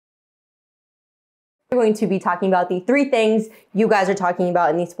We're going to be talking about the 3 things you guys are talking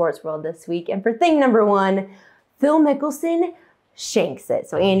about in the sports world this week. And for thing number 1, Phil Mickelson shanks it.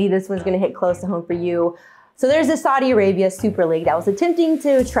 So Andy, this one's going to hit close to home for you. So there's the Saudi Arabia Super League that was attempting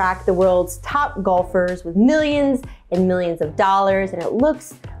to attract the world's top golfers with millions and millions of dollars, and it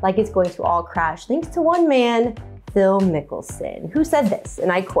looks like it's going to all crash thanks to one man, Phil Mickelson, who said this,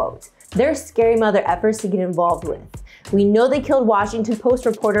 and I quote, "They're scary mother efforts to get involved with. We know they killed Washington Post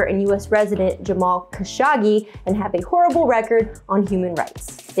reporter and U.S. resident Jamal Khashoggi and have a horrible record on human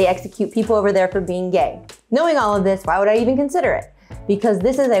rights. They execute people over there for being gay. Knowing all of this, why would I even consider it? Because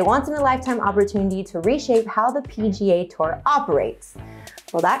this is a once-in-a-lifetime opportunity to reshape how the PGA Tour operates."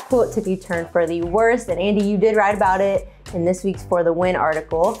 Well, that quote took a turn for the worst, and Andy, you did write about it in this week's For the Win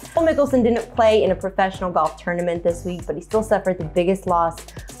article. Phil Mickelson didn't play in a professional golf tournament this week, but he still suffered the biggest loss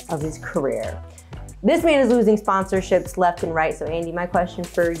of his career. This man is losing sponsorships left and right. So Andy, my question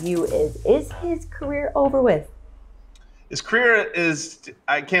for you is his career over with? His career is,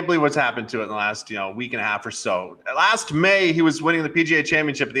 I can't believe what's happened to it in the last week and a half or so. Last May, he was winning the PGA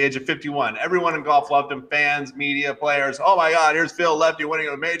Championship at the age of 51. Everyone in golf loved him, fans, media, players. Oh my God, here's Phil Lefty winning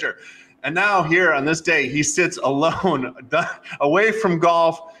a major. And now here on this day, he sits alone, away from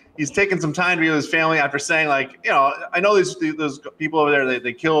golf. He's taken some time to be with his family after saying, like, I know those people over there,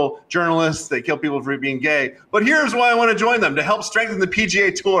 they kill journalists, they kill people for being gay, but here's why I want to join them, to help strengthen the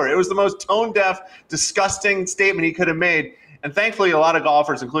PGA Tour. It was the most tone-deaf, disgusting statement he could have made. And thankfully, a lot of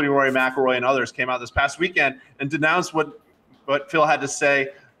golfers, including Rory McIlroy and others, came out this past weekend and denounced what Phil had to say.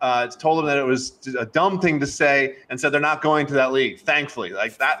 Told him that it was a dumb thing to say and said they're not going to that league. Thankfully,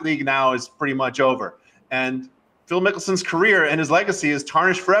 like, that league now is pretty much over. And Phil Mickelson's career and his legacy is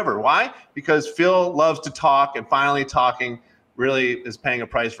tarnished forever. Why? Because Phil loves to talk, and finally talking really is paying a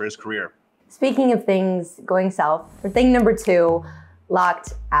price for his career. Speaking of things going south, for thing number 2,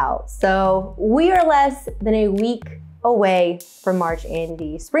 locked out. So we are less than a week away from March,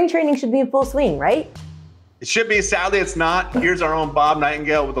 Andy. Spring training should be in full swing, right? It should be. Sadly, it's not. Here's our own Bob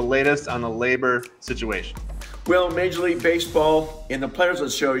Nightingale with the latest on the labor situation. Well, Major League Baseball and the Players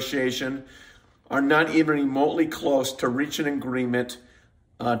Association are not even remotely close to reaching an agreement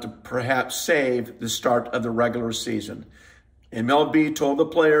to perhaps save the start of the regular season. MLB told the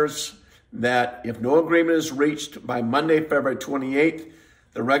players that if no agreement is reached by Monday, February 28th,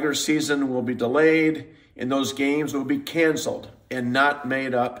 the regular season will be delayed and those games will be canceled and not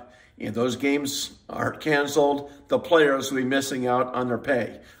made up. If those games are canceled, the players will be missing out on their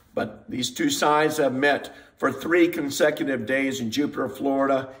pay. But these two sides have met for 3 consecutive days in Jupiter,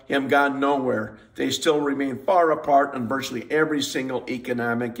 Florida, and gone nowhere. They still remain far apart on virtually every single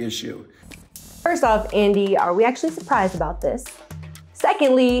economic issue. First off, Andy, are we actually surprised about this?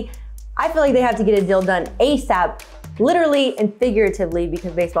 Secondly, I feel like they have to get a deal done ASAP, literally and figuratively,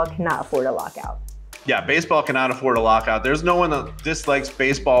 because baseball cannot afford a lockout. Yeah, baseball cannot afford a lockout. There's no one that dislikes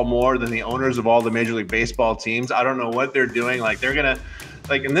baseball more than the owners of all the Major League Baseball teams. I don't know what they're doing. Like, they're going to,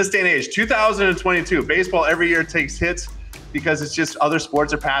 like, in this day and age, 2022, baseball every year takes hits because it's just other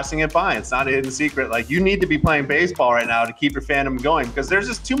sports are passing it by. It's not a hidden secret. Like, you need to be playing baseball right now to keep your fandom going, because there's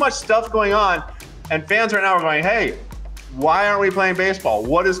just too much stuff going on. And fans right now are going, hey, why aren't we playing baseball?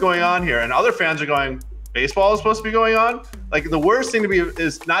 What is going on here? And other fans are going, baseball is supposed to be going on? Like, the worst thing to be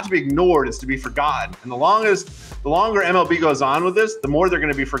is not to be ignored, it's to be forgotten. And the longer MLB goes on with this, the more they're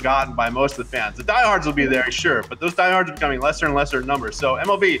going to be forgotten by most of the fans. The diehards will be there, sure, but those diehards are becoming lesser and lesser in numbers. So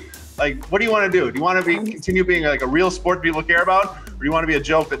MLB, like, what do you want to do? Do you want to continue being like a real sport people care about, or do you want to be a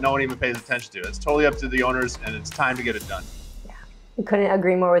joke that no one even pays attention to? It's totally up to the owners, and it's time to get it done. I couldn't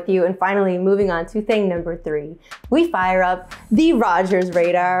agree more with you. And finally, moving on to thing number 3, we fire up the Rodgers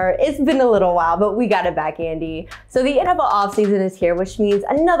radar. It's been a little while, but we got it back, Andy. So the NFL offseason is here, which means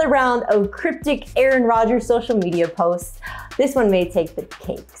another round of cryptic Aaron Rodgers social media posts. This one may take the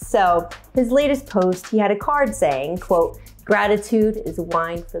cake. So his latest post, he had a card saying, quote, "Gratitude is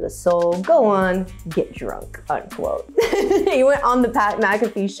wine for the soul. Go on, get drunk," unquote. He went on the Pat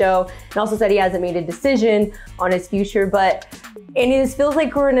McAfee show and also said he hasn't made a decision on his future, but and it just feels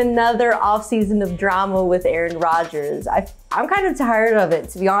like we're in another offseason of drama with Aaron Rodgers. I'm kind of tired of it,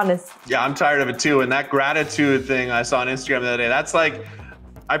 to be honest. Yeah, I'm tired of it too. And that gratitude thing I saw on Instagram the other day, that's like,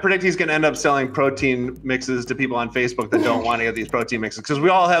 I predict he's going to end up selling protein mixes to people on Facebook that don't want to get these protein mixes. Because we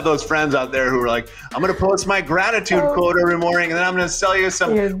all have those friends out there who are like, I'm going to post my gratitude quote every morning, and then I'm going to sell you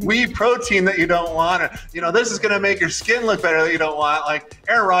some whey protein that you don't want. Or, this is going to make your skin look better that you don't want. Like,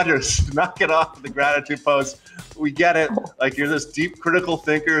 Aaron Rodgers, knock it off with the gratitude post. We get it. Like, you're this deep critical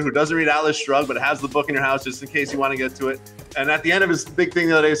thinker who doesn't read Atlas Shrugged, but has the book in your house just in case you want to get to it. And at the end of his big thing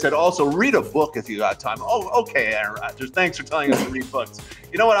the other day, he said, also read a book if you got time. Oh, okay, Aaron Rodgers. Thanks for telling us to read books.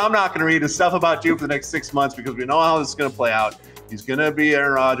 You know what I'm not going to read is stuff about you for the next 6 months, because we know how this is going to play out. He's going to be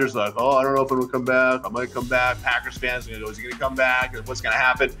Aaron Rodgers, like, oh, I don't know if it'll come back. I might come back. Packers fans are going to go, is he going to come back? What's going to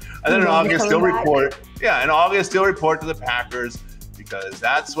happen? And then in August, he'll report. Yeah, in August, he'll report to the Packers, because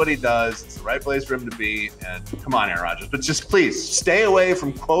that's what he does. It's the right place for him to be. And come on, Aaron Rodgers. But just please stay away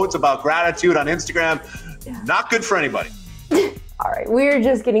from quotes about gratitude on Instagram. Yeah. Not good for anybody. All right, we're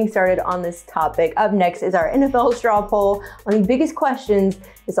just getting started on this topic. Up next is our NFL straw poll on the biggest questions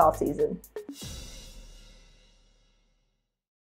this offseason.